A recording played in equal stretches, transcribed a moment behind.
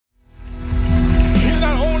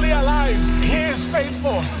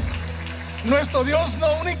Nuestro Dios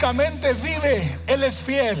no únicamente vive, Él es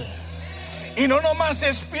fiel. Y no nomás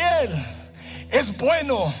es fiel, es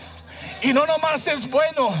bueno. Y no nomás es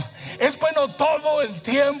bueno todo el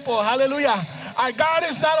tiempo. Aleluya. Our God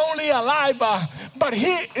is not only alive, but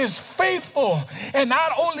He is faithful. And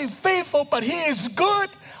not only faithful, but He is good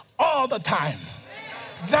all the time.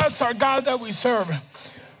 That's our God that we serve.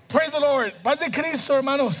 Praise the Lord. Paz de Cristo,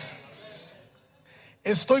 hermanos.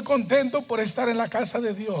 Estoy contento por estar en la casa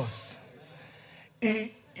de Dios.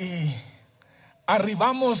 Y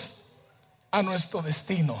arribamos a nuestro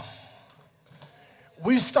destino.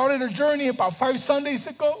 We started a journey about 5 Sundays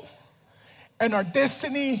ago, and our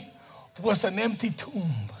destiny was an empty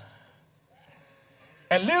tomb.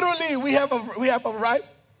 And literally we have arrived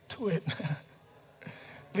to it.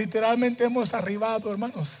 Literalmente hemos arribado,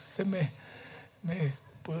 hermanos.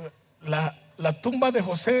 La tumba de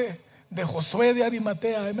Josué de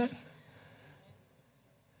Arimatea, amen.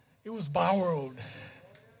 It was borrowed.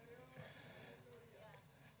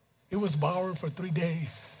 It was borrowed for 3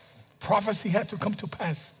 days. Prophecy had to come to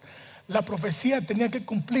pass. La profecía tenía que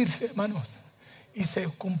cumplirse, hermanos. Y se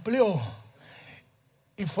cumplió.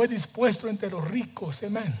 Y fue dispuesto entre los ricos,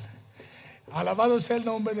 amén. Alabado sea el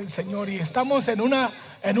nombre del Señor. Y estamos en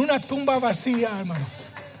una tumba vacía,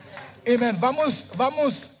 hermanos. Amén.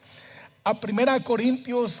 Vamos a 1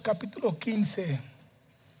 Corintios capítulo 15.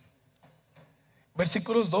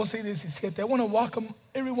 Versículos 12 y 17. I want to welcome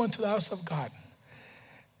everyone to the house of God.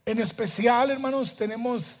 En especial, hermanos,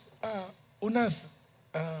 tenemos unas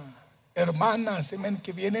hermanas, amen,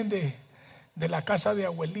 que vienen de la casa de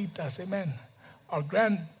abuelitas, amen.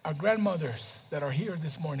 Our grandmothers that are here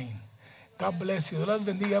this morning. God bless you. Dios las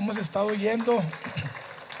bendiga. Hemos estado yendo.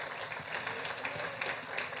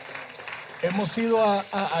 Hemos ido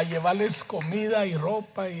a llevarles comida y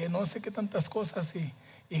ropa y no sé qué tantas cosas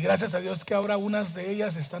y gracias a Dios que ahora unas de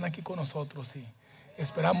ellas están aquí con nosotros y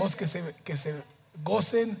esperamos que se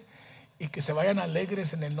gocen y que se vayan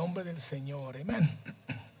alegres en el nombre del Señor. Amen.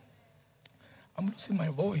 I'm losing my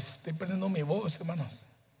voice. Estoy perdiendo mi voz, hermanos.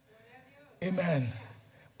 Amen.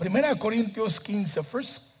 1 Corintios 15. 1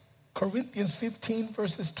 Corinthians 15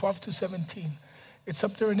 verses 12 to 17. It's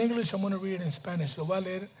up there in English. I'm going to read it in Spanish. Lo voy a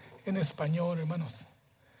leer en español, hermanos.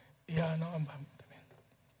 Yeah, no, I'm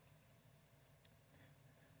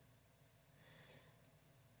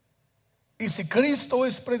Y si Cristo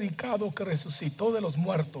es predicado que resucitó de los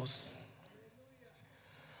muertos,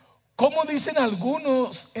 ¿cómo dicen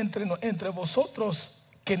algunos entre vosotros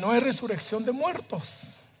que no hay resurrección de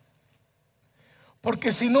muertos?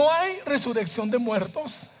 Porque si no hay resurrección de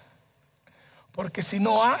muertos,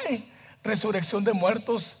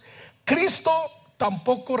 Cristo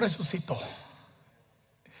tampoco resucitó.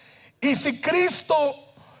 Y si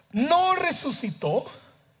Cristo no resucitó,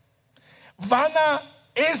 vana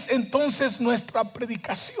es entonces nuestra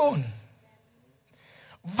predicación,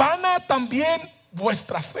 vana también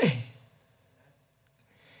vuestra fe.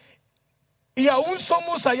 Y aún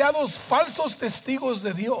somos hallados falsos testigos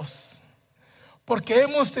de Dios, porque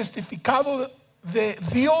hemos testificado de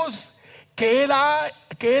Dios que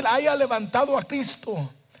Él haya levantado a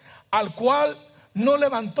Cristo, al cual no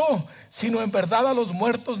levantó, sino en verdad a los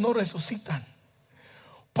muertos no resucitan.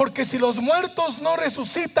 Porque si los muertos no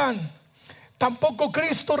resucitan, tampoco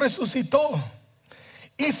Cristo resucitó.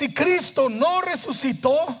 Y si Cristo no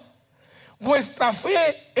resucitó, vuestra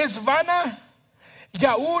fe es vana y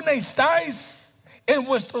aún estáis en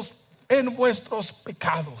vuestros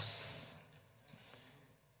pecados.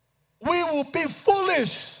 We will be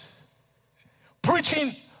foolish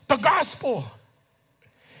preaching the gospel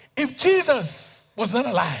if Jesus was not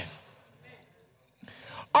alive.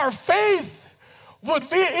 Our faith would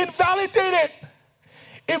be invalidated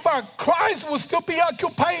if our Christ would still be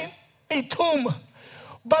occupying a tomb.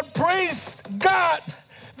 But praise God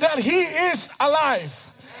that He is alive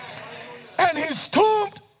and His tomb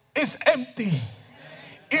is empty.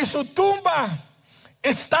 Y su tumba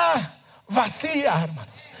está vacía,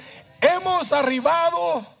 hermanos. Hemos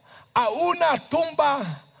arribado a una tumba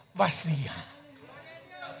vacía.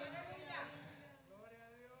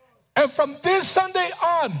 And from this Sunday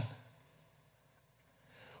on,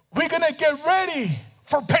 we're going to get ready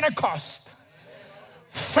for Pentecost.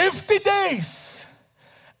 50 days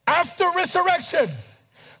after resurrection,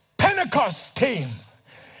 Pentecost came.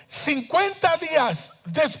 50 días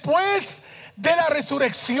después de la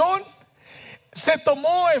resurrección, se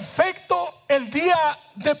tomó efecto el día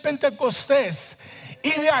de Pentecostés. Y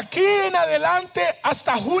de aquí en adelante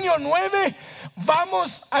hasta junio 9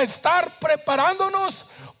 vamos a estar preparándonos,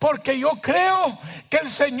 porque yo creo que el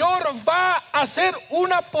Señor va a hacer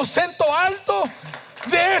un aposento alto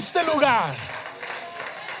de este lugar.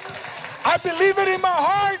 I believe it in my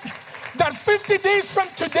heart that 50 days from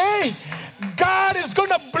today, God is going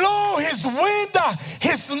to blow his wind,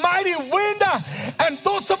 his mighty wind. And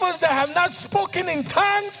those of us that have not spoken in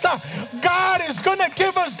tongues, God is going to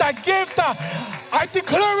give us that gift. I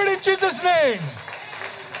declare it in Jesus' name.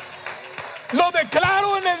 Lo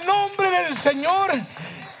declaro en el nombre del Señor,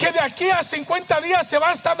 que de aquí a 50 días se va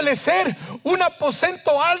a establecer un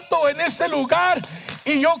aposento alto en este lugar.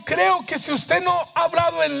 Y yo creo que si usted no ha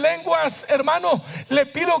hablado en lenguas, hermano, le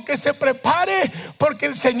pido que se prepare, porque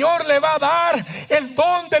el Señor le va a dar el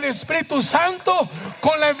don del Espíritu Santo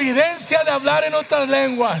con la evidencia de hablar en otras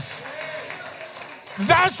lenguas.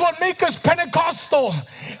 That's what makes us Pentecostal,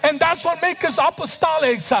 and that's what makes us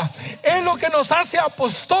apostolics. Es lo que nos hace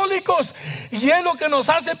apostólicos y es lo que nos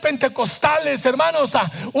hace pentecostales, hermanos.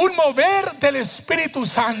 Un mover del Espíritu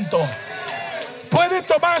Santo. Puede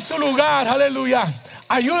tomar su lugar, aleluya.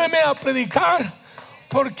 Ayúdeme a predicar,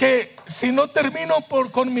 porque si no termino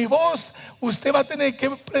con mi voz, usted va a tener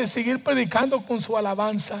que seguir predicando con su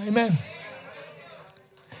alabanza. Amén.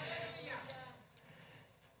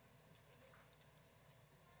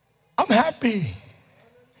 I'm happy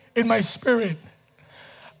in my spirit.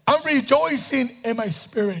 I'm rejoicing in my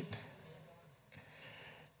spirit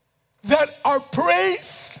that our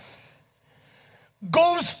praise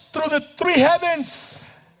goes through the three heavens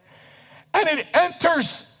and it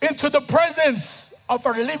enters into the presence of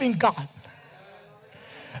our living God.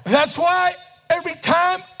 That's why every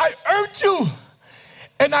time I urge you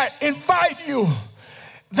and I invite you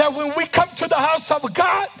that when we come to the house of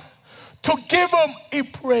God, to give him a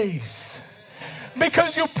praise,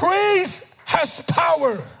 because your praise has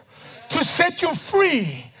power to set you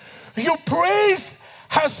free. Your praise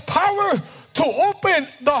has power to open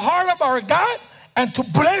the heart of our God and to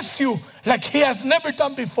bless you like he has never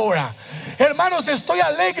done before. Hermanos, estoy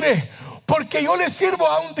alegre porque yo le sirvo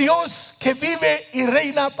a un Dios que vive y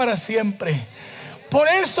reina para siempre. Por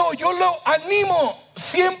eso yo lo animo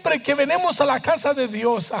siempre que venimos a la casa de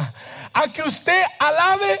Dios, a que usted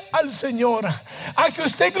alabe al Señor, a que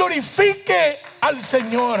usted glorifique al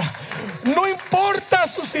Señor. No importa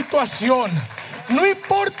su situación, no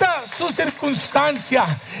importa su circunstancia,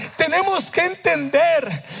 tenemos que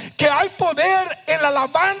entender que hay poder en la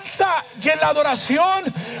alabanza y en la adoración,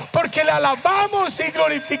 porque le alabamos y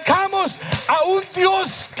glorificamos a un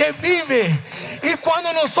Dios que vive. Y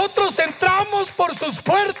cuando nosotros entramos por sus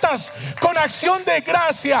puertas con acción de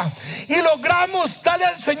gracia y logramos darle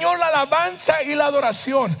al Señor la alabanza y la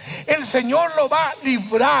adoración, el Señor lo va a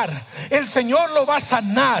librar, el Señor lo va a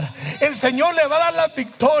sanar, el Señor le va a dar la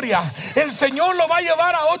victoria, el Señor lo va a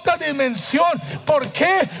llevar a otra dimensión. ¿Por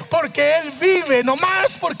qué? Porque Él vive, no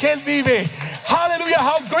más porque Él vive. Hallelujah,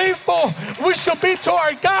 how grateful we should be to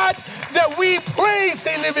our God that we praise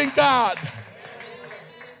a living God.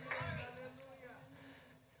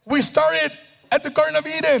 We started at the Garden of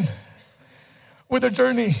Eden with a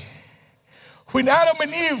journey. When Adam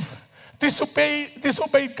and Eve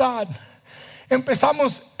disobeyed God.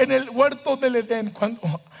 Empezamos en el huerto del Edén, cuando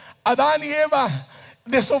Adán y Eva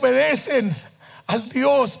desobedecen al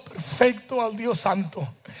Dios perfecto, al Dios santo.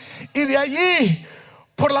 Y de allí,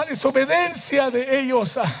 por la desobediencia de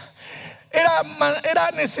ellos,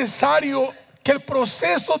 era necesario que el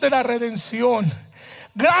proceso de la redención.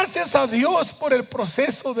 Gracias a Dios por el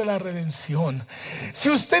proceso de la redención. Si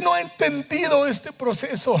usted no ha entendido este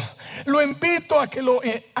proceso, lo invito a que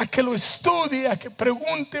lo estudie, a que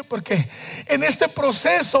pregunte, porque en este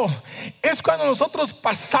proceso es cuando nosotros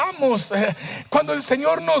pasamos, cuando el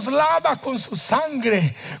Señor nos lava con su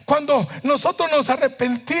sangre, cuando nosotros nos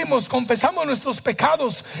arrepentimos, confesamos nuestros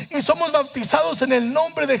pecados y somos bautizados en el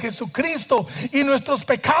nombre de Jesucristo y nuestros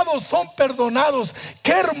pecados son perdonados.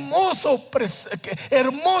 Qué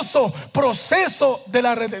hermoso proceso de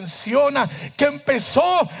la redención que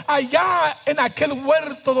empezó allá en aquel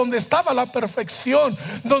huerto donde estaba la perfección,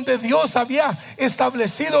 donde Dios había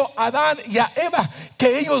establecido a Adán y a Eva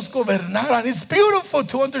que ellos gobernaran. It's beautiful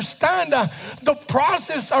to understand the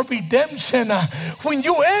process of redemption. When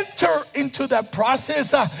you enter into that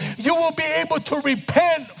process, you will be able to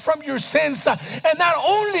repent from your sins, and not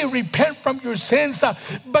only repent from your sins,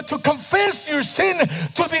 but to confess your sin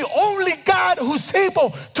to the only God who's able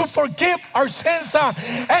to forgive our sins.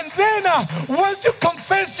 And then once you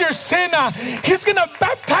confess your sin, He's going to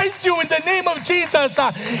baptize you in the name of Jesus.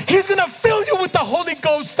 He's going to fill you with the Holy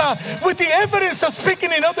Ghost, with the evidence of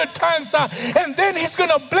speaking in other tongues. And then He's going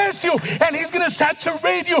to bless you, and He's going to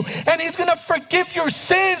saturate you, and He's going to forgive your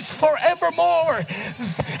sins forevermore.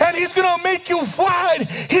 And He's going to make you white.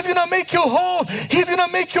 He's going to make you whole. He's going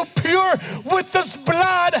to make you pure with this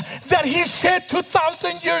blood that He shed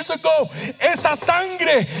 2,000 years ago. Esa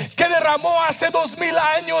sangre que derramó hace 2,000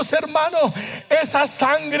 años, hermano, esa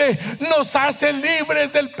sangre nos hace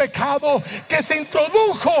libres del pecado que se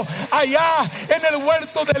introdujo allá en el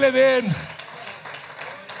huerto del Edén.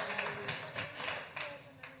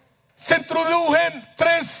 Se introdujen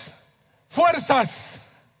 3 fuerzas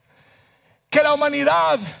que la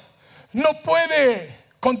humanidad no puede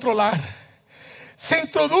controlar. Se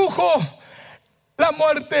introdujo la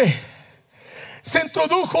muerte, se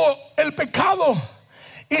introdujo el pecado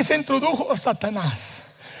y se introdujo Satanás.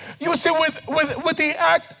 You see, with the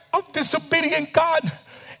act of disobedient God,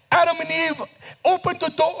 Adam and Eve opened the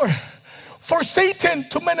door for Satan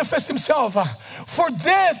to manifest himself, for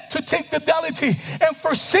death to take fidelity, and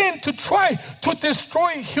for sin to try to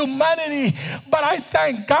destroy humanity. But I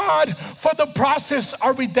thank God for the process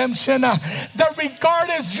of redemption, that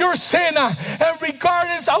regardless your sin and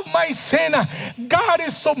regardless of my sin, God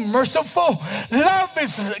is so merciful.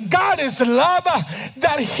 God is love,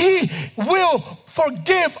 that He will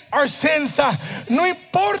forgive our sins. No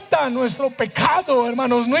importa nuestro pecado,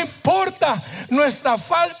 hermanos, no importa nuestra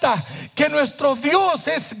falta, que nuestro Dios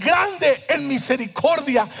es grande en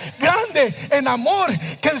misericordia, grande en amor,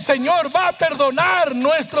 que el Señor va a perdonar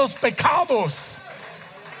nuestros pecados.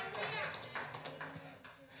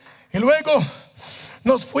 Y luego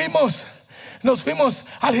nos fuimos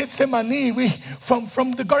al Getsemaní.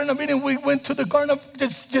 From the Garden of Eden, we went to the Garden of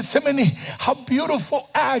Gethsemane. How beautiful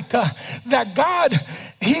act that God,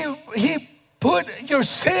 He put your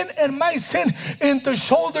sin and my sin in the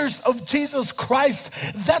shoulders of Jesus Christ.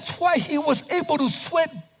 That's why He was able to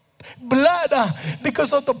sweat blood,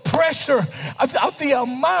 because of the pressure of the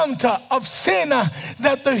amount of sin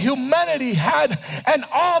that the humanity had, and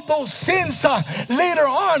all those sins later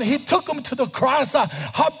on He took them to the cross.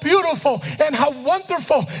 How beautiful and how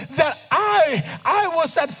wonderful that I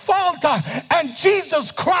was at fault and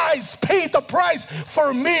Jesus Christ paid the price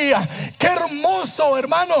for me. Qué hermoso,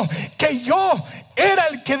 hermano, que yo era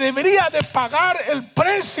el que debería de pagar el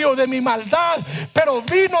precio de mi maldad, pero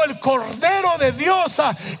vino el Cordero de Dios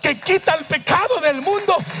que quita el pecado del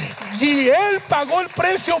mundo, y Él pagó el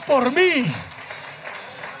precio por mí.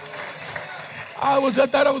 I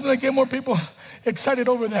thought I was going to get more people excited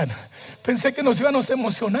over that. Pensé que nos íbamos a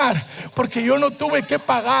emocionar porque yo no tuve que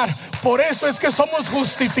pagar. Por eso es que somos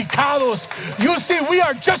justificados. You see, we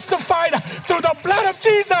are justified through the blood of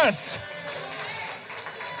Jesus.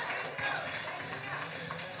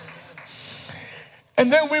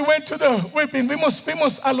 And then we went to the whipping.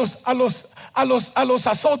 Vimos a los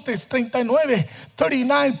azotes. 39,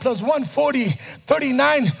 39 plus 1, 40.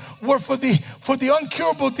 39 were for the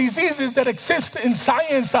uncurable diseases that exist in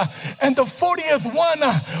science, and the 40th one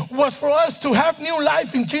was for us to have new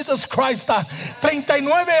life in Jesus Christ.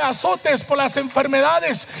 39 azotes por las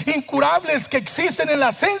enfermedades incurables que existen en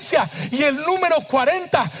la ciencia, y el número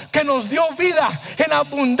 40 que nos dio vida en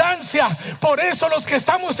abundancia. Por eso los que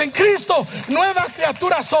estamos en Cristo, nueva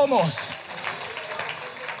criatura somos.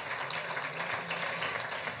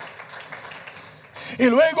 Y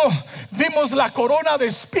luego vimos la corona de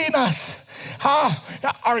espinas.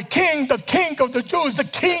 Our king, the king of the Jews, the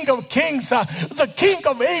king of kings, the king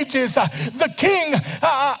of ages, the king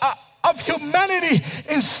of humanity.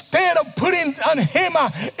 Instead of putting on him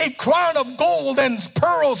a crown of gold and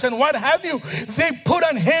pearls and what have you, they put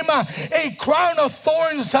on him a crown of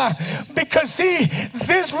thorns, because see,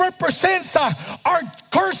 this represents our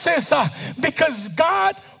curses, because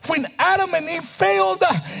God, when Adam and Eve failed,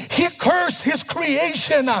 He cursed His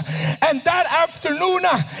creation. And that afternoon,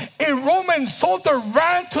 a Roman soldier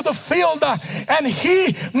ran to the field and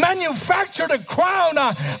he manufactured a crown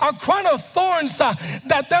of thorns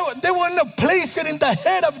that they were going to place it in the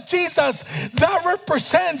head of Jesus. That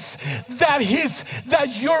represents that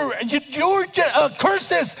your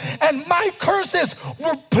curses and my curses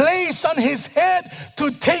were placed on His head to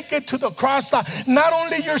take it to the cross. Not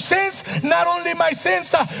only your sins, not only my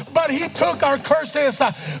sins, but He took our curses.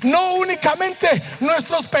 No únicamente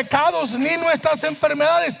nuestros pecados ni nuestras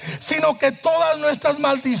enfermedades, sino que todas nuestras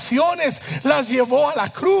maldiciones las llevó a la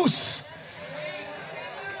cruz.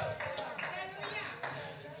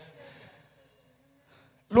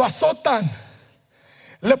 Lo azotan,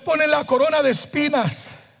 le ponen la corona de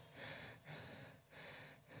espinas.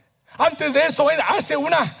 Antes de eso, Él hace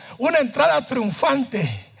una entrada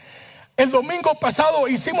triunfante. El domingo pasado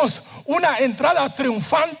hicimos una entrada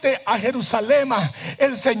triunfante a Jerusalén.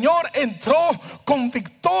 El Señor entró con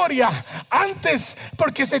victoria. Antes,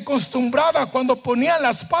 porque se acostumbraba cuando ponían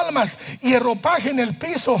las palmas y el ropaje en el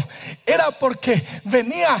piso, era porque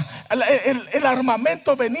venía el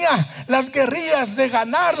armamento, venía las guerrillas de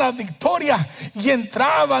ganar la victoria, y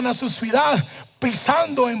entraban a su ciudad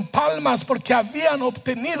pisando en palmas porque habían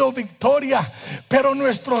obtenido victoria. Pero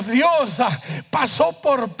nuestro Dios pasó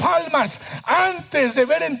por palmas antes de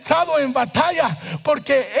haber entrado en batalla,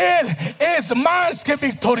 porque Él es más que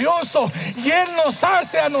victorioso, y Él nos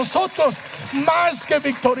hace a nosotros más que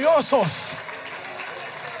victoriosos.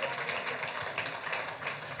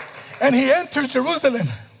 And He enters Jerusalem,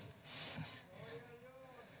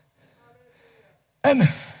 and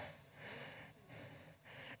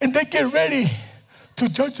they get ready to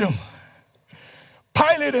judge him.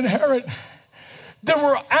 Pilate and Herod, they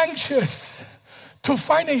were anxious to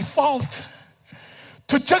find a fault,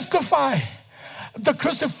 to justify the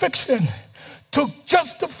crucifixion, to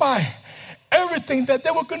justify everything that they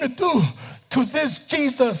were going to do to this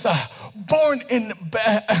Jesus born in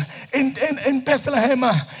Bethlehem.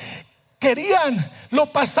 Lo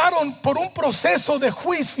pasaron por un proceso de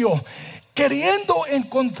juicio, queriendo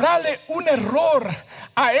encontrarle un error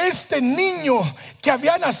a este niño que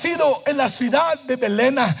había nacido en la ciudad de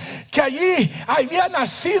Belén, que allí había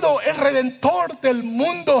nacido el Redentor del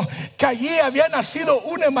mundo, que allí había nacido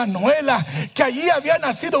un Emanuel, que allí había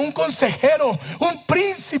nacido un consejero, un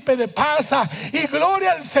príncipe de paz. Y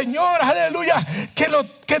gloria al Señor, aleluya,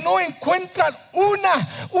 que no encuentran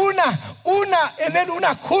en él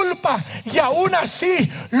una culpa, y aún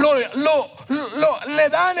así le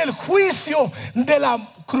dan el juicio de la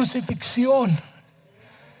crucifixión.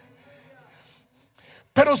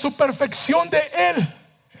 Pero su perfección de Él,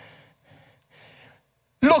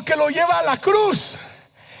 lo que lo lleva a la cruz,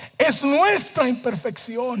 es nuestra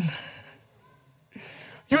imperfección.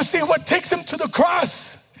 You see, what takes Him to the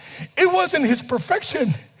cross, it wasn't His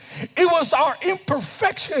perfection, it was our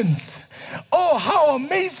imperfections. Oh, how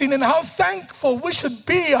amazing and how thankful we should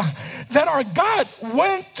be that our God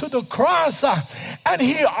went to the cross and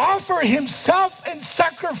He offered Himself in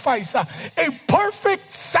sacrifice, a perfect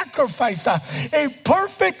sacrifice,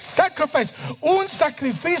 un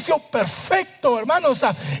sacrificio perfecto, hermanos,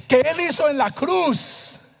 que Él hizo en la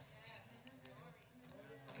cruz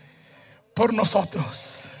por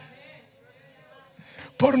nosotros,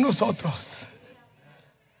 por nosotros.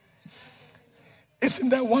 Isn't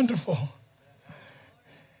that wonderful?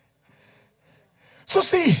 So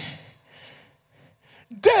see,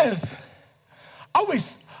 death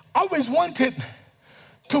always wanted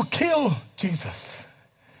to kill Jesus.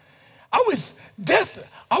 Death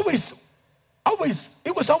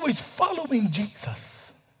it was always following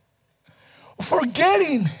Jesus,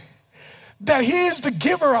 forgetting that He is the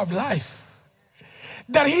giver of life,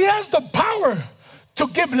 that He has the power to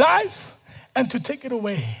give life and to take it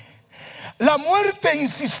away. La muerte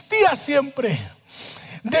insistía siempre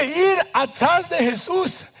de ir atrás de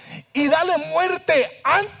Jesús y darle muerte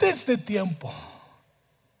antes de tiempo.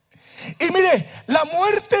 Y mire, la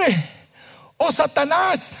muerte o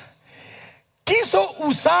Satanás quiso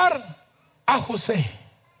usar a José.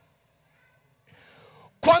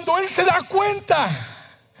 Cuando él se da cuenta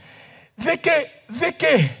de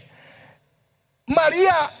que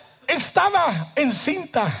María estaba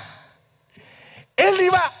encinta, él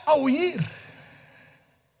iba a huir.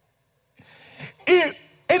 Y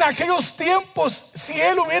en aquellos tiempos, si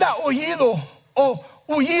él hubiera huido,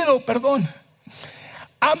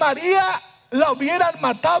 a María la hubieran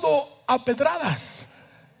matado a pedradas.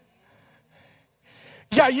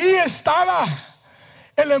 Y allí estaba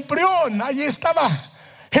el embrión, allí estaba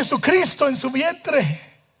Jesucristo en su vientre.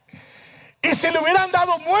 Y si le hubieran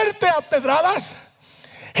dado muerte a pedradas,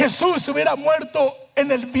 Jesús hubiera muerto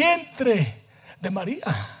en el vientre de María.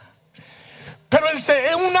 Pero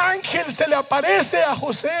un ángel se le aparece a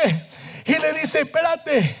José y le dice: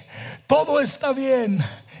 espérate, todo está bien.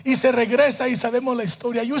 Y se regresa y sabemos la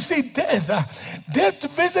historia. You see, death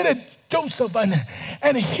visited Joseph,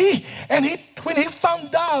 and he when he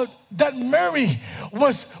found out that Mary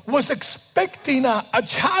was expecting a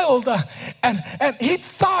child, and he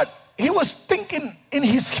thought, he was thinking in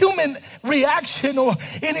his human reaction or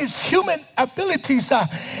in his human abilities,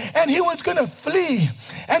 and he was going to flee.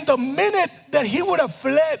 And the minute that he would have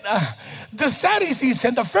fled, the Sadducees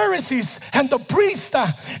and the Pharisees and the priests,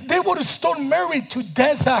 they would have stoned Mary to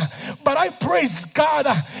death. But I praise God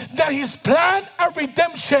that His plan of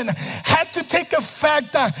redemption had to take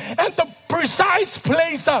effect, and the precise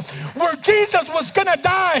place where Jesus was going to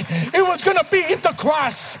die, it was going to be in the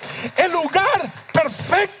cross. El lugar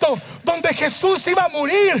perfecto, donde Jesús iba a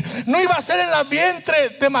morir. No iba a ser en la vientre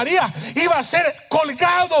de María, iba a ser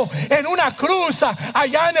colgado en una cruz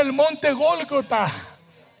allá en el monte Gólgota.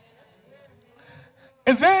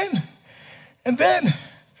 And then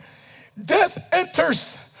death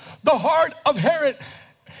enters the heart of Herod.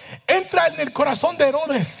 Entra en el corazón de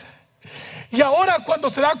Herodes. Y ahora cuando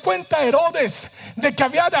se da cuenta Herodes de que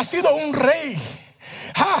había nacido un rey,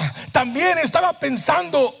 también estaba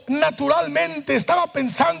pensando naturalmente, estaba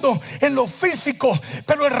pensando en lo físico.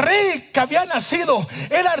 Pero el rey que había nacido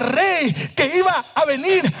era el rey que iba a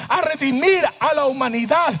venir a redimir a la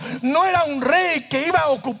humanidad. No era un rey que iba a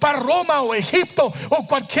ocupar Roma o Egipto o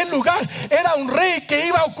cualquier lugar. Era un rey que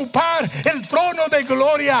iba a ocupar el trono de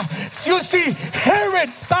gloria. You see, Herod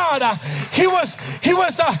thought he was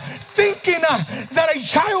thinking that a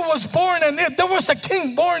child was born, and there was a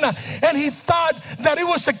king born, and he thought that it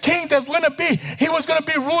was a king that's going to be, he was going to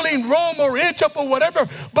be ruling Rome or Egypt or whatever.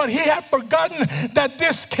 But he had forgotten that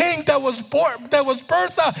this king that was born, that was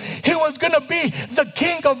birthed, he was going to be the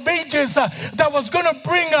king of ages, that was going to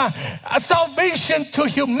bring a salvation to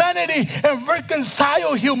humanity and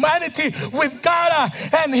reconcile humanity with God.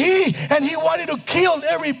 And he wanted to kill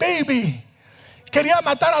every baby. Quería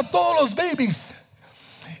matar a todos los babies.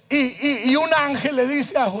 Y un ángel le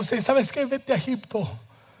dice a José, ¿sabes qué? Vete a Egipto.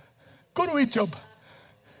 Go to Egypt.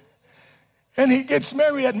 And he gets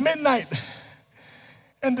married at midnight.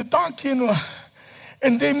 And the donkey,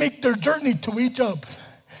 and they make their journey to Egypt.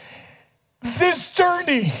 This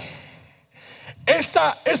journey,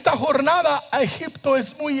 esta jornada a Egipto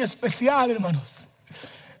es muy especial, hermanos.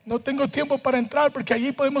 No tengo tiempo para entrar porque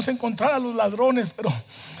allí podemos encontrar a los ladrones,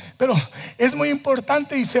 pero es muy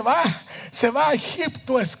importante. Y se va a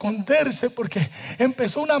Egipto a esconderse porque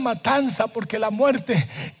empezó una matanza, porque la muerte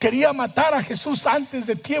quería matar a Jesús antes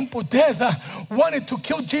de tiempo. Death wanted to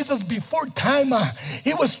kill Jesus before time.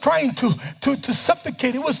 He was trying to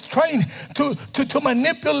suffocate. He was trying to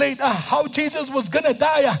manipulate how Jesus was going to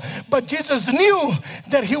die. But Jesus knew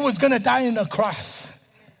that he was going to die on the cross.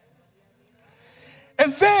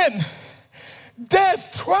 And then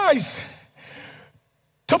death tries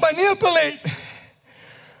to manipulate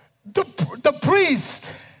the priest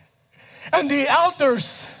and the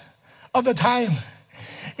elders of the time.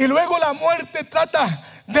 Y luego la muerte trata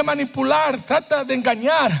de manipular, trata de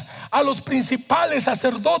engañar a los principales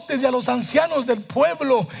sacerdotes y a los ancianos del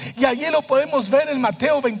pueblo. Y allí lo podemos ver en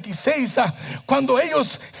Mateo 26, cuando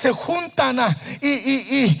ellos se juntan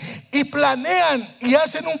y planean y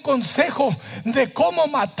hacen un consejo de cómo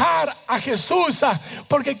matar a Jesús,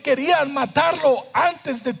 porque querían matarlo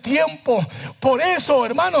antes de tiempo. Por eso,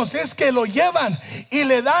 hermanos, es que lo llevan y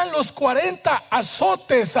le dan los 40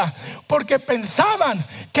 azotes, porque pensaban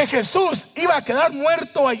que Jesús iba a quedar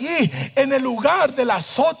muerto allí en el lugar del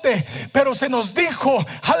azote. Pero se nos dijo,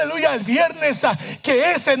 aleluya, el viernes,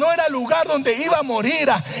 que ese no era el lugar donde iba a morir.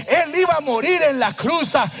 Él iba a morir en la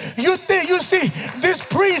cruz. You see, this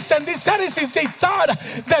priest and these Sadducees, they thought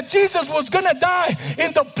that Jesus was going to die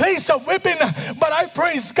in the place of whipping. But I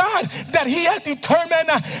praise God that he had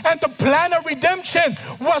determined, and the plan of redemption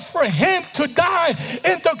was for him to die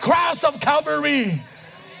in the cross of Calvary.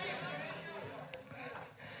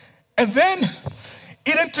 And then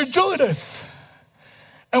it entered Judas.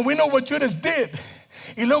 And we know what Judas did.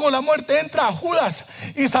 Y luego la muerte entra a Judas.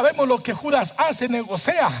 Y sabemos lo que Judas hace,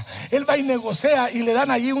 negocia. Él va y negocia y le dan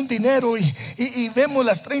allí un dinero. Y vemos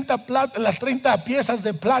las 30 piezas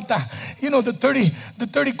de plata. You know, the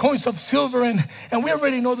 30 coins of silver. And we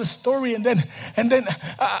already know the story. And then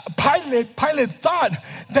Pilate thought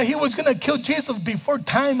that he was going to kill Jesus before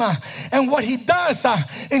time. And what he does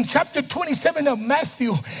in chapter 27 of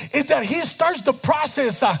Matthew is that he starts the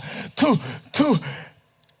process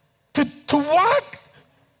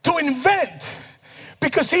to invent,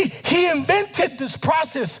 because he invented this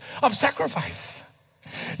process of sacrifice.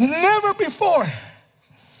 Never before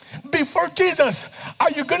Jesus are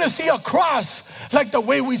you going to see a cross like the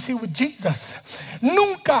way we see with Jesus.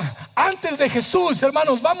 Nunca antes de Jesús,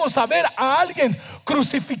 hermanos, vamos a ver a alguien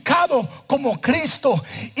crucificado como Cristo.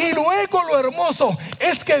 Y luego lo hermoso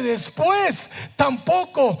es que después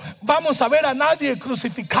tampoco vamos a ver a nadie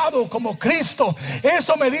crucificado como Cristo.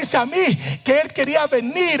 Eso me dice a mí que Él quería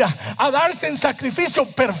venir a darse en sacrificio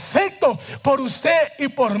perfecto por usted y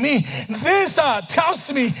por mí. This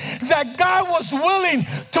tells me that God was willing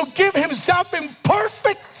to give himself in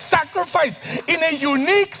perfect sacrifice, in a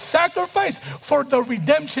unique sacrifice for the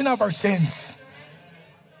redemption of our sins.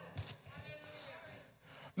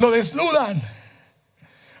 Lo desnudan,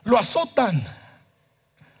 lo azotan,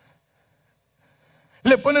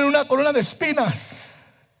 le ponen una corona de espinas,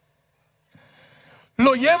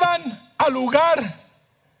 lo llevan al lugar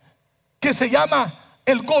que se llama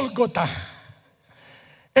el Gólgota,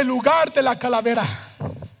 el lugar de la calavera.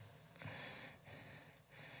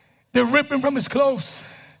 They rip him from his clothes.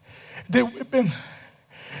 They whip him.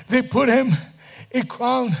 They put him a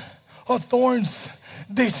crown of thorns.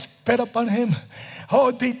 They spit upon him.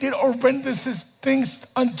 Oh, they did horrendous things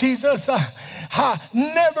on Jesus.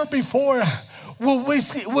 Never before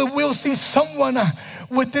we'll see someone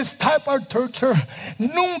with this type of torture.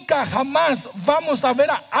 Nunca jamás vamos a ver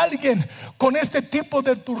a alguien con este tipo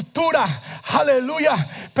de tortura. Aleluya.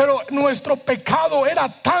 Pero nuestro pecado era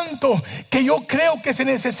tanto que yo creo que se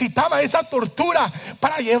necesitaba esa tortura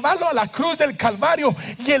para llevarlo a la cruz del Calvario.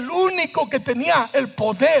 Y el único que tenía el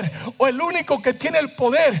poder, o el único que tiene el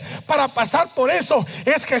poder para pasar por eso,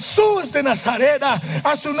 es Jesús de Nazaret.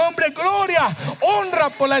 A su nombre gloria, honra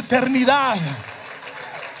por la eternidad.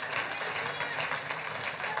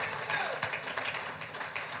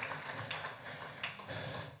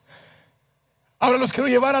 Ahora los quiero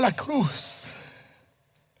llevar a la cruz.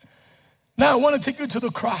 Now I want to take you to the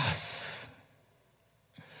cross.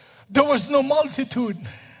 There was no multitude.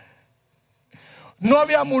 No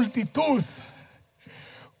había multitud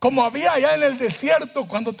como había allá en el desierto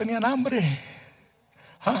cuando tenían hambre.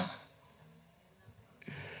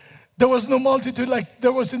 There was no multitude like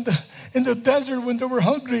there was in the desert when they were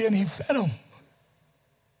hungry and he fed them.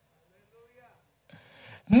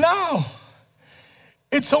 Now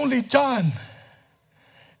it's only John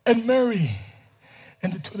and Mary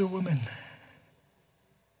and the two other women.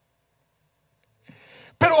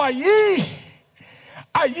 Pero allí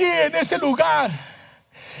en ese lugar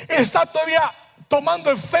está todavía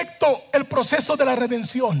tomando efecto el proceso de la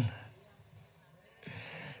redención.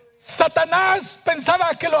 Satanás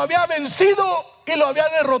pensaba que lo había vencido y lo había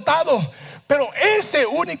derrotado, pero ese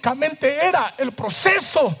únicamente era el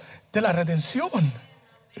proceso de la redención.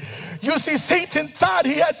 You see, Satan thought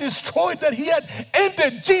he had destroyed, that he had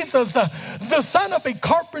ended Jesus, the son of a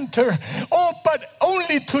carpenter. Oh, but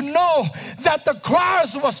only to know that the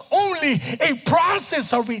cross was only a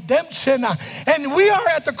process of redemption. And we are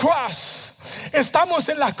at the cross. Estamos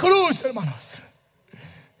en la cruz, hermanos.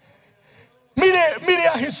 Mire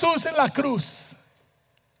a Jesús en la cruz.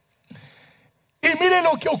 Y mire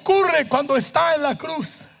lo que ocurre cuando está en la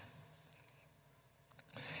cruz.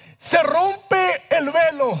 Se rompe el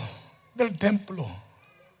velo del templo.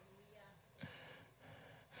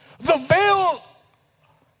 The veil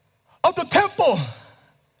of the temple,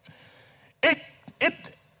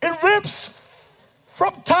 it rips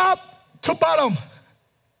from top to bottom.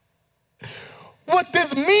 What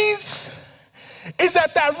this means is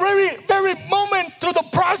that very moment through the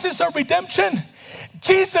process of redemption,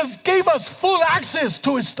 Jesus gave us full access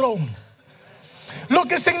to his throne. Lo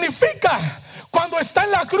que significa cuando está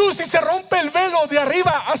en la cruz y se rompe el velo de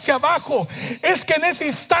arriba hacia abajo, es que en ese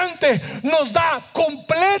instante nos da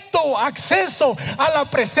completo acceso a la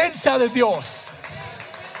presencia de Dios.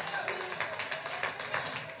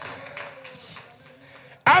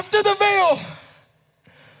 After the veil,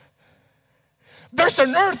 there's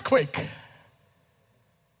an earthquake.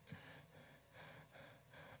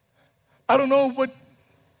 I don't know what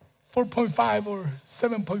 4.5 or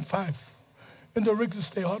 7.5 in the Richter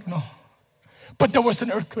scale, I don't know. But there was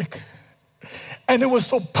an earthquake, and it was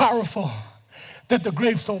so powerful that the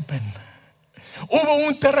graves opened. Hubo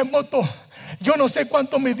un terremoto. Yo no sé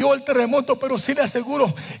cuánto midió el terremoto, pero sí le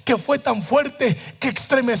aseguro que fue tan fuerte que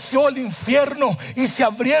estremeció el infierno y se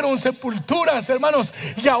abrieron sepulturas, hermanos.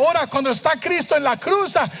 Y ahora cuando está Cristo en la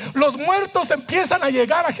cruz, los muertos empiezan a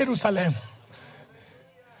llegar a Jerusalén.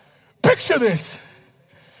 Picture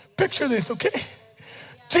this, okay?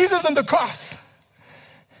 Jesus on the cross.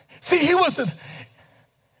 See, he wasn't.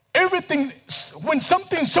 Everything, when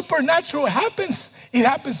something supernatural happens, it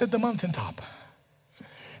happens at the mountaintop.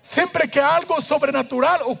 Siempre que algo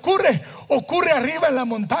sobrenatural ocurre arriba en la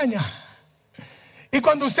montaña. Y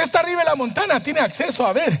cuando usted está arriba en la montaña, tiene acceso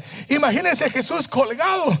a ver. Imagínense Jesús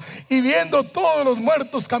colgado y viendo todos los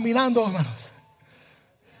muertos caminando, hermanos.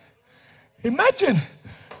 Imagine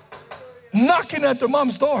knocking at the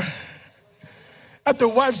mom's door, at the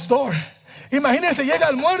wife's door. Imagínense, llega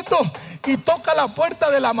el muerto y toca la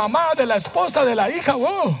puerta de la mamá, de la esposa, de la hija.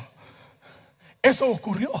 Wow. Eso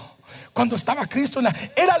ocurrió cuando estaba Cristo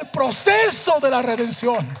era el proceso de la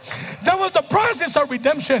redención. That was the process of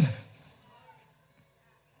redemption.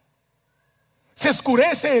 Se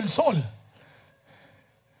oscurece el sol.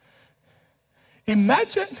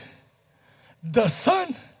 Imagine the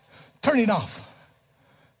sun turning off.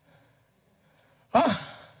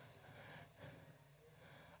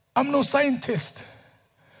 I'm no scientist,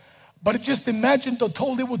 but just imagine the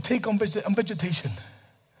toll it would take on vegetation.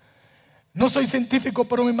 No soy científico,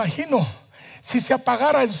 pero me imagino si se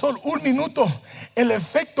apagara el sol un minuto, el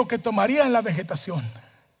efecto que tomaría en la vegetación.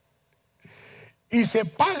 Y se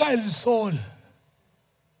apaga el sol.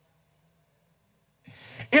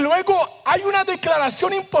 Y luego hay una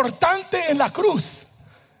declaración importante en la cruz.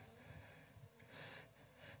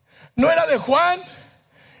 No era de Juan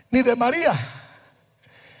ni de María,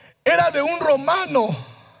 era de un romano.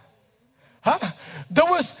 There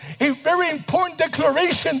was a very important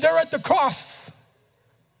declaration there at the cross.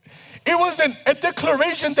 It wasn't a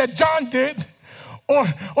declaration that John did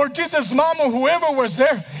or Jesus' mom or whoever was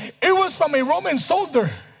there. It was from a Roman soldier.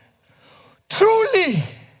 Truly,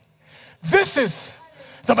 this is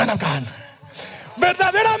the man of God.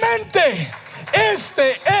 Verdaderamente,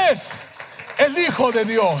 este es el Hijo de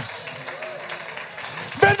Dios.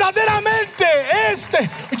 Verdaderamente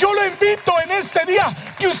yo lo invito en este día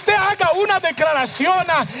que usted haga una declaración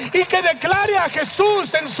y que declare a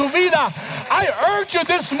Jesús en su vida. I urge you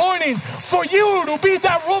this morning for you to be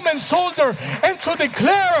that Roman soldier and to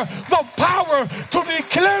declare the power, to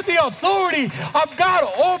declare the authority of God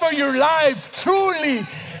over your life. Truly,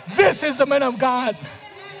 this is the man of God.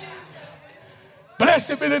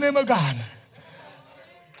 Blessed be the name of God.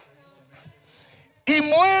 Y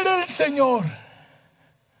muere el Señor.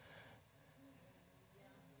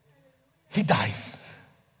 He dies.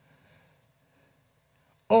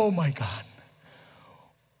 Oh my God.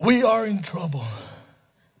 We are in trouble.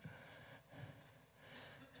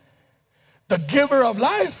 The giver of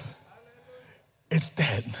life is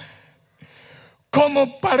dead.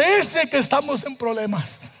 Como parece que estamos en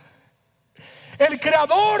problemas, el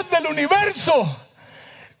creador del universo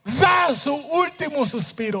da su último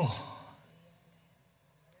suspiro.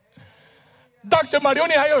 Dr.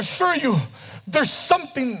 Marioni, I assure you, there's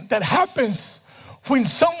something that happens when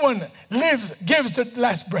someone gives their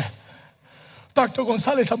last breath. Dr.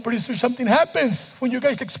 Gonzalez, I'm pretty sure something happens when you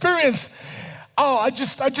guys experience. I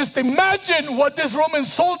just imagine what this Roman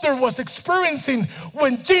soldier was experiencing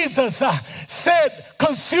when Jesus said,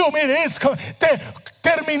 consume, it is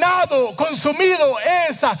terminado, consumido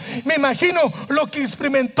es. Me imagino lo que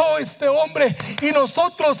experimentó este hombre. Y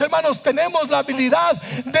nosotros, hermanos, tenemos la habilidad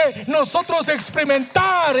de nosotros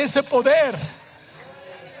experimentar ese poder.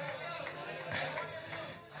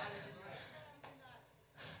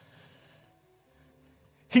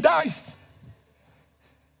 He dies.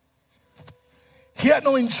 He had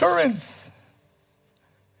no insurance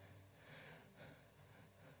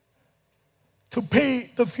to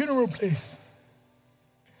pay the funeral place.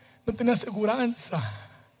 No tenía aseguranza.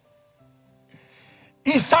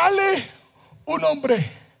 Y sale un hombre.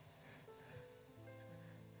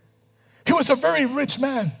 He was a very rich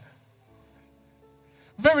man.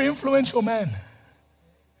 Very influential man.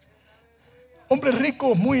 Hombre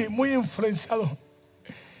rico, muy influenciado.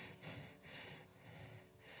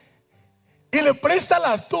 Y le presta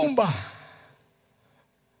la tumba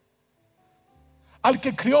al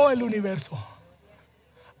que creó el universo.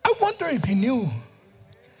 I wonder if he knew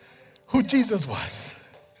who Jesus was.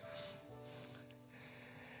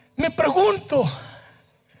 Me pregunto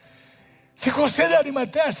si José de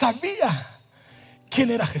Arimatea sabía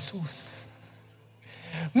quién era Jesús.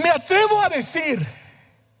 Me atrevo a decir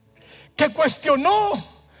que cuestionó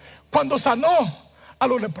cuando sanó a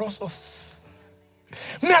los leprosos.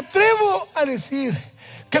 Me atrevo a decir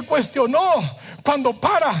que cuestionó cuando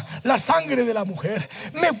para la sangre de la mujer.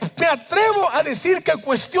 Me atrevo a decir que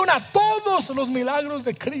cuestiona todos los milagros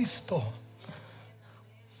de Cristo.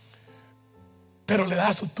 Pero le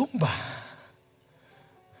da su tumba.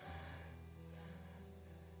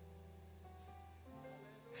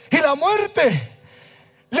 Y la muerte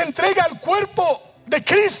le entrega el cuerpo de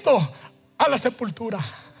Cristo a la sepultura.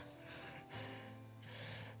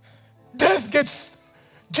 Death gets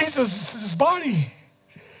Jesus' body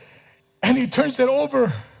and he turns it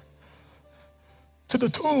over to the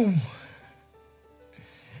tomb,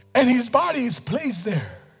 and his body is placed there.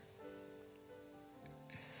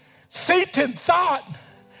 Satan thought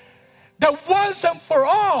that once and for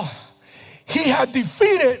all he had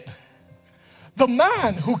defeated the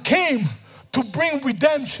man who came to bring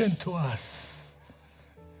redemption to us.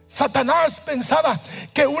 Satanás pensaba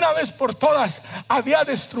que una vez por todas había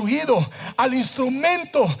destruido al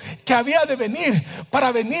instrumento que había de venir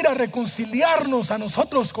para venir a reconciliarnos a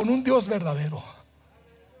nosotros con un Dios verdadero.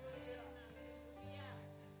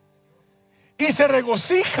 Y se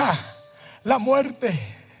regocija la muerte,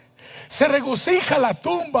 se regocija la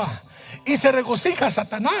tumba y se regocija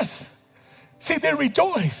Satanás. See, they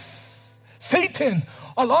rejoice, Satan,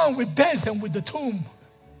 along with death and with the tomb,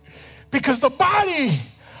 because the body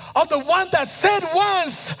of the one that said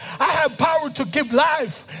once, I have power to give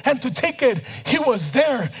life and to take it. He was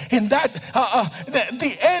there in that,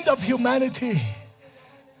 the end of humanity.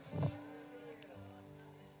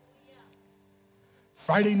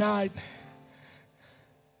 Friday night,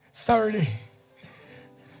 Saturday,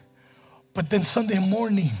 but then Sunday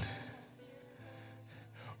morning,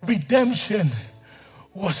 redemption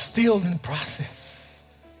was still in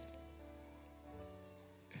process.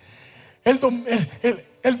 El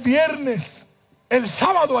viernes, el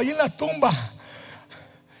sábado, ahí en la tumba,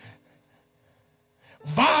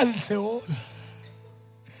 va al Seol.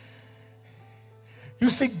 You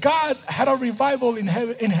see, God had a revival in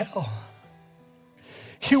hell.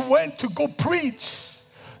 He went to go preach.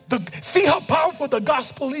 See how powerful the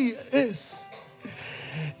gospel is.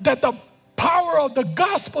 That the power of the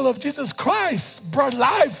gospel of Jesus Christ brought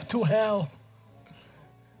life to hell.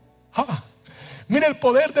 Mira el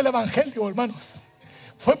poder del evangelio, hermanos.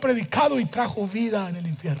 Fue predicado y trajo vida en el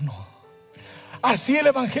infierno. Así el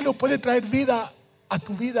evangelio puede traer vida a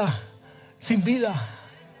tu vida sin vida.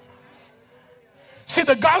 See,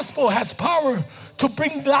 the gospel has power to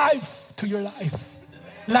bring life to your life.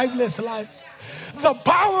 Lifeless life. The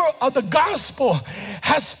power of the gospel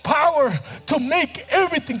has power to make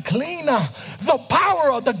everything cleaner. The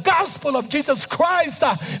power of the gospel of Jesus Christ,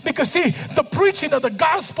 because see, the preaching of the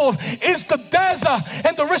gospel is the death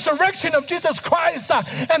and the resurrection of Jesus Christ,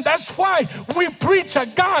 and that's why we preach a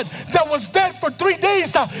God that was dead for 3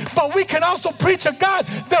 days, but we can also preach a God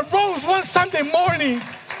that rose one Sunday morning.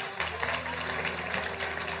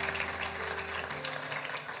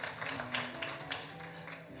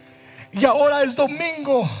 Y ahora es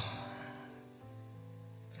domingo.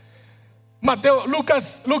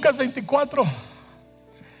 Lucas 24.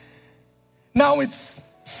 Now it's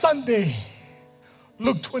Sunday.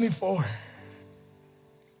 Luke 24.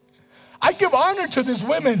 I give honor to these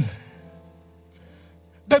women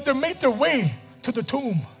that they made their way to the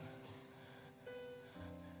tomb.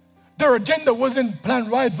 Their agenda wasn't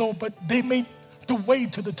planned right though, but they made the way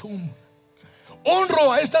to the tomb.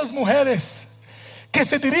 Honro a estas mujeres que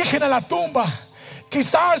se dirigen a la tumba,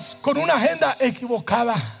 quizás con una agenda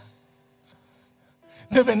equivocada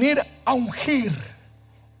de venir a ungir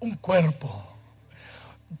un cuerpo.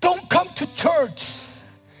 Don't come to church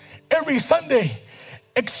every Sunday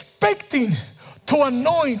expecting to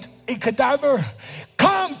anoint a cadaver.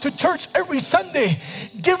 Come to church every Sunday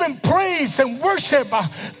giving praise and worship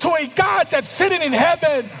to a God that's sitting in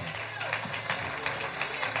heaven.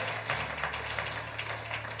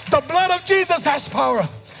 The blood of Jesus has power.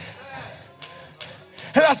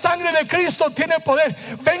 La sangre de Cristo tiene poder.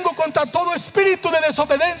 Vengo contra todo espíritu de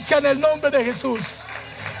desobediencia en el nombre de Jesús.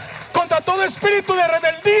 Contra todo espíritu de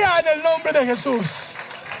rebeldía en el nombre de Jesús.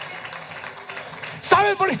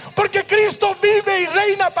 ¿Saben por qué? Porque Cristo vive y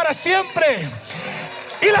reina para siempre.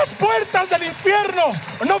 Y las puertas del infierno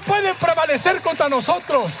no pueden prevalecer contra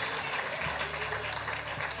nosotros.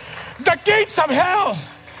 The gates of hell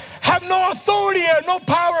have no authority or no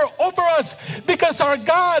power over us because our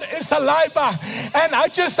God is alive. And I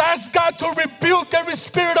just ask God to rebuke every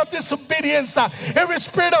spirit of disobedience, every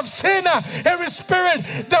spirit of sin, every spirit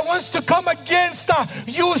that wants to come against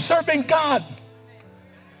you serving God.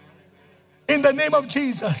 In the name of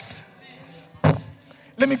Jesus.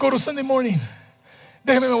 Let me go to Sunday morning.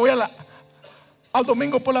 Déjeme, me voy al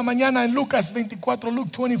domingo por la mañana en Lucas 24,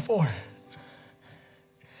 Luke 24.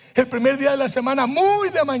 El primer día de la semana, muy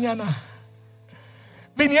de mañana,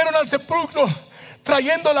 vinieron al sepulcro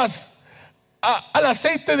trayendo al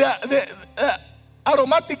aceite de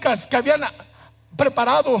aromáticas que habían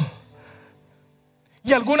preparado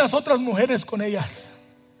y algunas otras mujeres con ellas.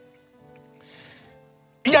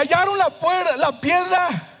 Y hallaron la piedra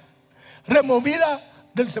removida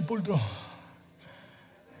del sepulcro.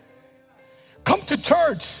 Come to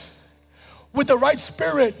church with the right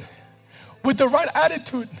spirit, with the right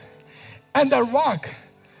attitude, and that rock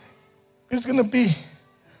is going to be,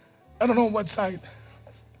 I don't know what side.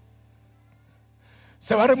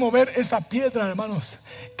 Se va a remover esa piedra, hermanos,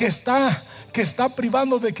 que está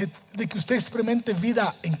privando de que usted experimente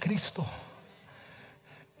vida en Cristo.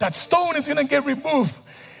 That stone is going to get removed,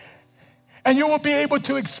 and you will be able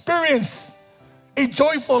to experience a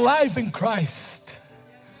joyful life in Christ.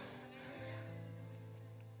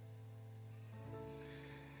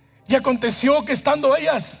 Y aconteció que estando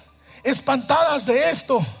ellas espantadas de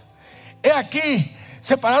esto, he aquí,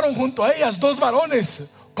 se pararon junto a ellas 2 varones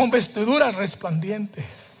con vestiduras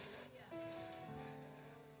resplandientes.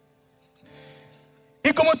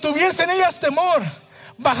 Y como tuviesen ellas temor,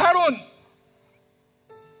 bajaron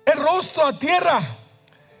el rostro a tierra.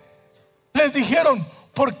 Les dijeron: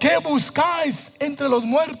 ¿Por qué buscáis entre los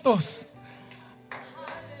muertos?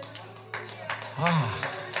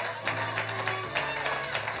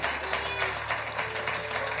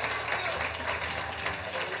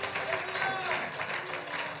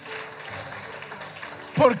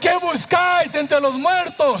 ¿Por qué buscáis entre los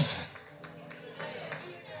muertos?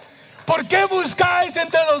 ¿Por qué buscáis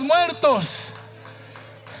entre los muertos?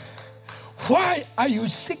 Why are you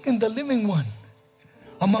seeking the living one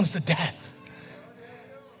amongst the dead?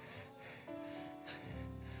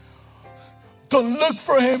 Don't look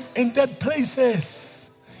for him in dead places.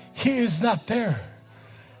 He is not there.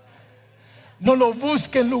 No lo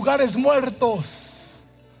busque en lugares muertos.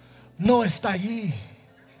 No está allí.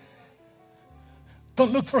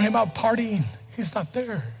 Don't look for him out partying. He's not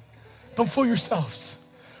there. Don't fool yourselves.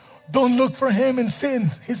 Don't look for him in sin.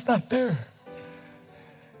 He's not there.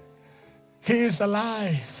 He is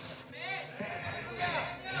alive.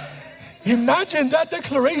 Imagine that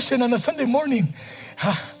declaration on a Sunday morning.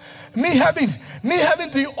 Me having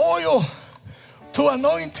the oil to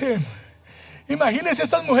anoint him. Imagínense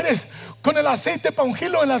estas mujeres con el aceite para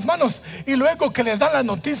ungirlo en las manos y luego que les dan las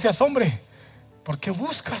noticias, hombre, ¿por qué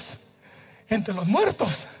buscas entre los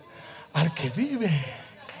muertos al que vive?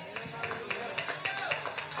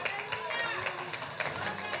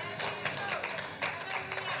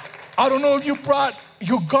 I don't know if you brought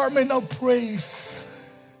your garment of praise,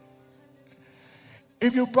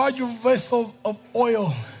 if you brought your vessel of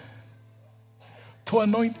oil to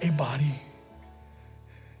anoint a body.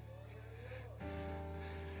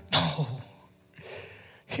 No,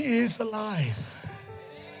 he is alive.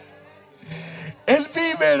 Él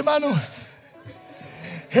vive, hermanos.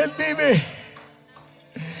 Él vive.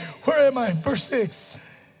 Where am I? Verse 6.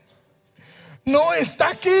 No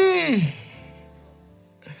está aquí.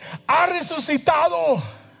 Ha resucitado.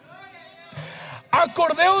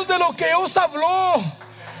 Acordeos de lo que os habló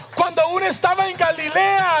cuando aún estaba en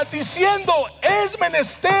Galilea, diciendo: es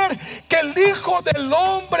menester que el Hijo del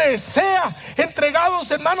Hombre sea entregado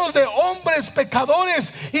en manos de hombres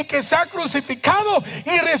pecadores y que sea crucificado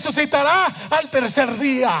y resucitará al tercer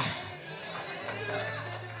día.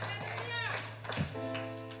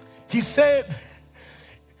 He said,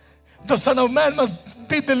 the Son of Man must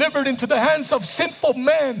be delivered into the hands of sinful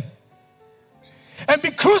men and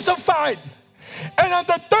be crucified, and on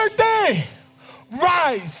the third day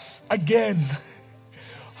rise again.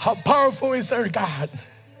 How powerful is our God.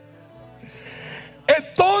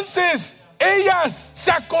 Entonces ellas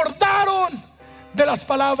se acordaron de las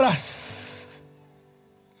palabras.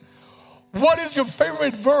 What is your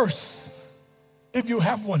favorite verse, if you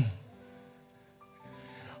have one?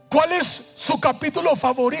 ¿Cuál es su capítulo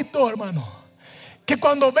favorito, hermano? Que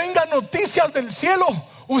cuando vengan noticias del cielo,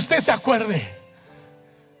 usted se acuerde.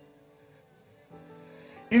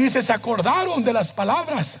 Y dice, se acordaron de las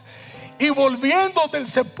palabras y volviendo del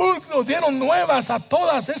sepulcro dieron nuevas a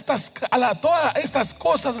todas estas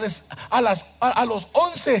cosas a los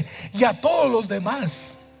 11 y a todos los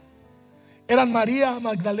demás. Eran María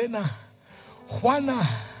Magdalena, Juana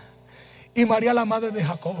y María la madre de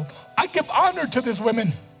Jacob. I give honor to these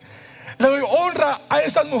women. Le doy honra a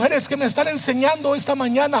esas mujeres que me están enseñando esta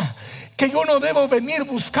mañana que yo no debo venir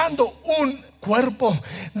buscando un cuerpo,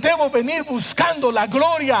 debo venir buscando la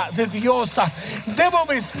gloria de Dios. Debo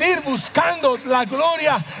venir buscando la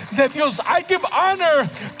gloria de Dios. I give honor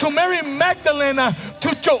to Mary Magdalene,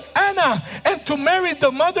 to Joanna, and to Mary,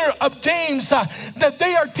 the mother of James, that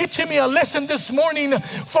they are teaching me a lesson this morning.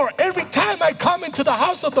 For every time I come into the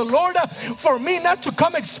house of the Lord, for me not to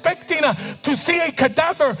come expecting to see a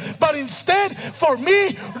cadaver, but instead for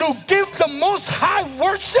me to give the most high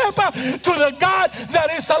worship to the God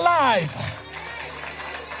that is alive.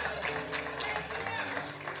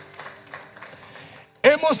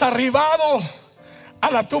 Hemos arribado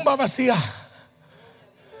a la tumba vacía.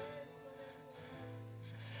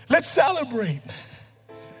 Let's celebrate.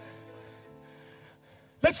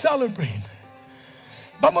 Let's celebrate.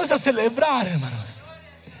 Vamos a celebrar, hermanos.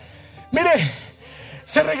 Mire,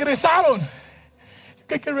 se regresaron.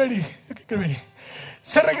 You get ready. You get ready.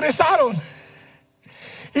 Se regresaron.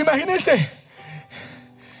 Imagínense,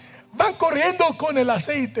 van corriendo con el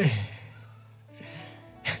aceite.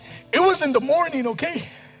 It was in the morning, okay?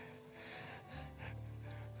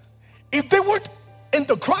 If they were in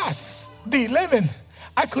the cross, the 11,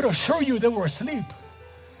 I could assure you they were asleep.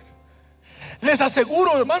 Les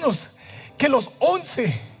aseguro, hermanos, que los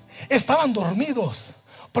 11 estaban dormidos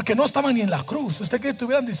porque no estaban ni en la cruz. Usted cree que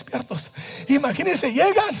estuvieran despiertos. Imagínense,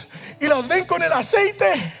 llegan y los ven con el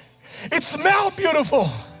aceite. It smelled beautiful.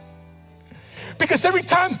 Because every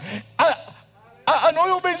time an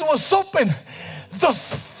oil vase was opened, the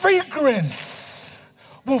fragrance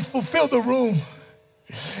will fulfill the room.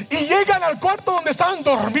 Y llegan al cuarto donde estaban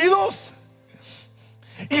dormidos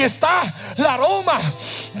y está el aroma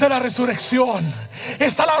de la resurrección.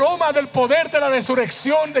 Está el aroma del poder de la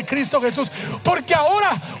resurrección de Cristo Jesús. Porque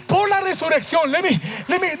ahora por la resurrección, let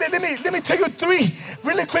me tell you three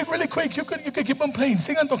really quick. You can keep on playing.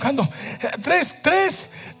 Sigan tocando.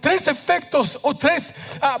 Tres efectos o tres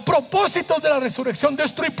propósitos de la resurrección.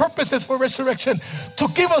 There's three purposes for resurrection: to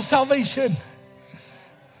give us salvation.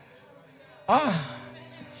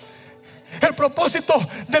 El propósito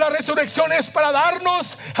de la resurrección es para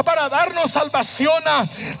darnos salvación a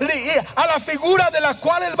la figura de la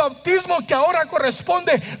cual el bautismo que ahora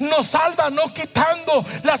corresponde nos salva, no quitando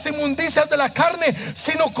las inmundicias de la carne,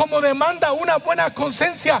 sino como demanda una buena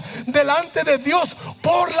conciencia delante de Dios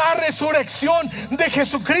por la resurrección de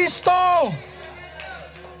Jesucristo.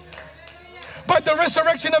 By the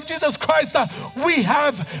resurrection of Jesus Christ, we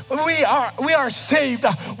are saved.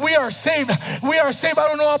 We are saved. I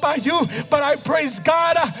don't know about you, but I praise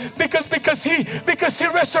God because He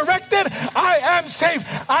resurrected. I am saved.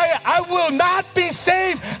 I will not be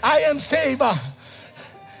saved. I am saved.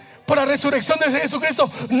 Por la resurrección de Jesucristo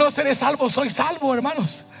no seré salvo, soy salvo,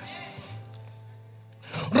 hermanos.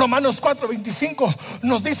 Romanos 4:25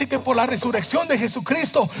 nos dice que por la resurrección de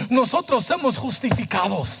Jesucristo nosotros somos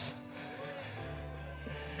justificados.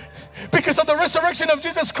 Because of the resurrection of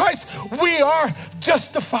Jesus Christ, we are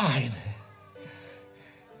justified.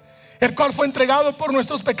 El cual fue entregado por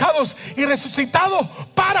nuestros pecados y resucitado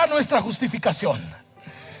para nuestra justificación.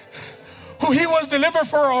 He was delivered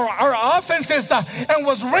for our offenses and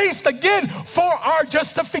was raised again for our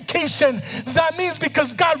justification. That means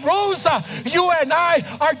because God rose, you and I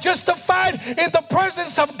are justified in the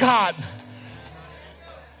presence of God.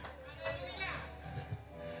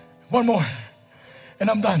 One more, and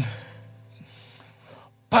I'm done.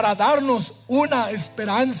 Para darnos una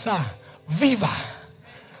esperanza viva.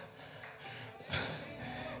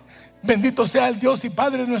 Bendito sea el Dios y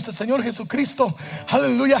Padre de nuestro Señor Jesucristo,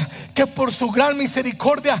 aleluya, que por su gran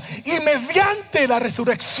misericordia y mediante la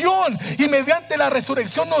resurrección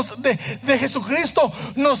de Jesucristo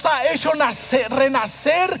nos ha hecho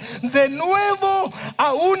renacer de nuevo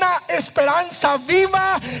a una esperanza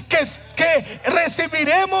viva que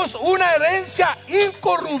recibiremos una herencia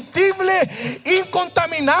incorruptible,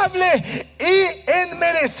 incontaminable y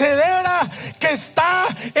inmerecedera que está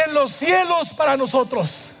en los cielos para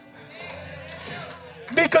nosotros.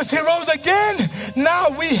 Because He rose again, now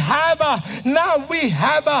we have a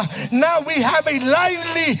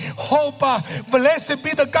lively hope. Blessed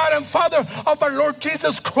be the God and Father of our Lord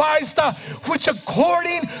Jesus Christ, which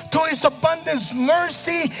according to His abundant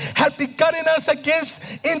mercy hath begotten us again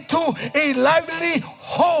into a lively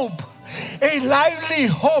hope. A lively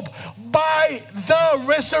hope by the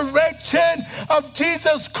resurrection of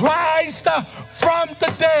Jesus Christ from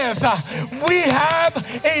the dead. We have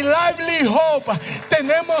a lively hope.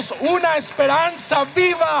 Tenemos una esperanza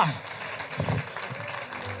viva.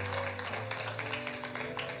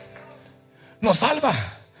 Nos salva,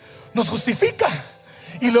 nos justifica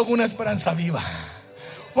y luego una esperanza viva.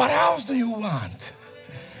 What else do you want?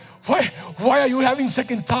 Why are you having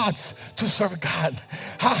second thoughts to serve God?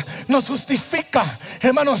 Nos justifica,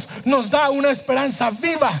 hermanos, nos da una esperanza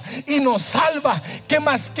viva y nos salva. ¿Qué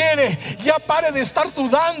más quiere? Ya pare de estar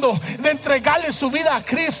dudando de entregarle su vida a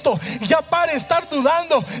Cristo. Ya pare de estar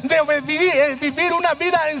dudando de vivir una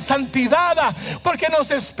vida en santidad, porque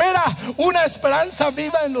nos espera una esperanza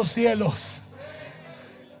viva en los cielos.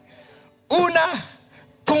 Una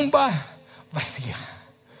tumba vacía.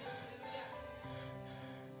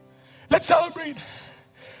 Let's celebrate.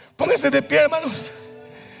 Póngase de pie, hermanos.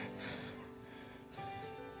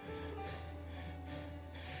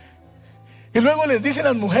 Y luego les dicen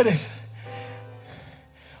las mujeres: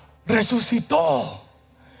 resucitó.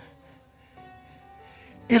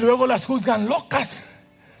 Y luego las juzgan locas.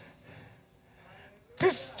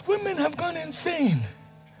 These women have gone insane.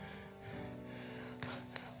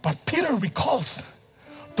 But Peter recalls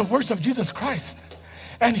the words of Jesus Christ,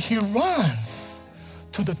 and he runs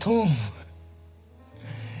to the tomb.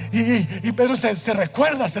 Y Pedro se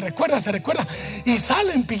recuerda y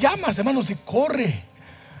sale en pijamas, hermanos, y corre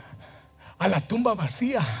a la tumba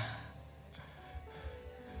vacía.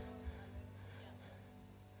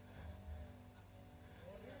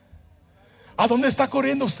 ¿A dónde está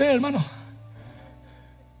corriendo usted, hermano?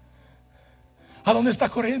 ¿A dónde está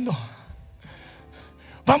corriendo?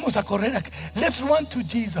 Vamos a correr. Let's run to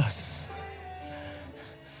Jesus.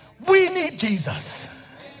 We need Jesus.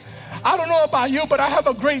 I don't know about you, but I have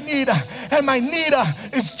a great need. and my need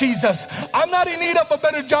is Jesus. I'm not in need of a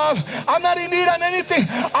better job. I'm not in need of anything.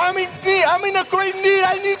 I'm in a great need.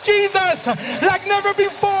 I need Jesus like never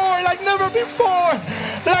before, like never before,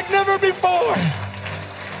 like never before.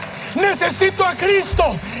 Necesito a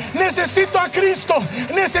Cristo, necesito a Cristo,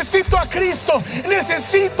 necesito a Cristo,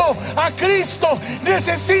 necesito a Cristo,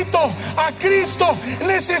 necesito a Cristo,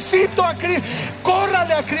 necesito a Cristo.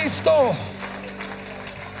 Córrale a Cristo.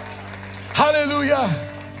 Aleluya,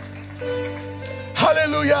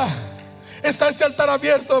 aleluya. Está este altar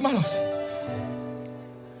abierto, hermanos.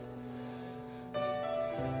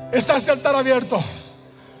 Está este altar abierto.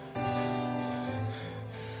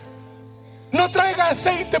 No traiga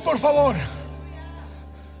aceite, por favor.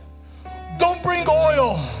 Don't bring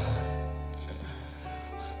oil.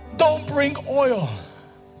 Don't bring oil.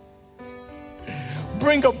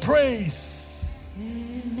 Bring a praise.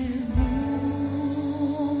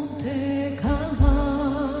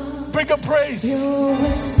 Bring a praise.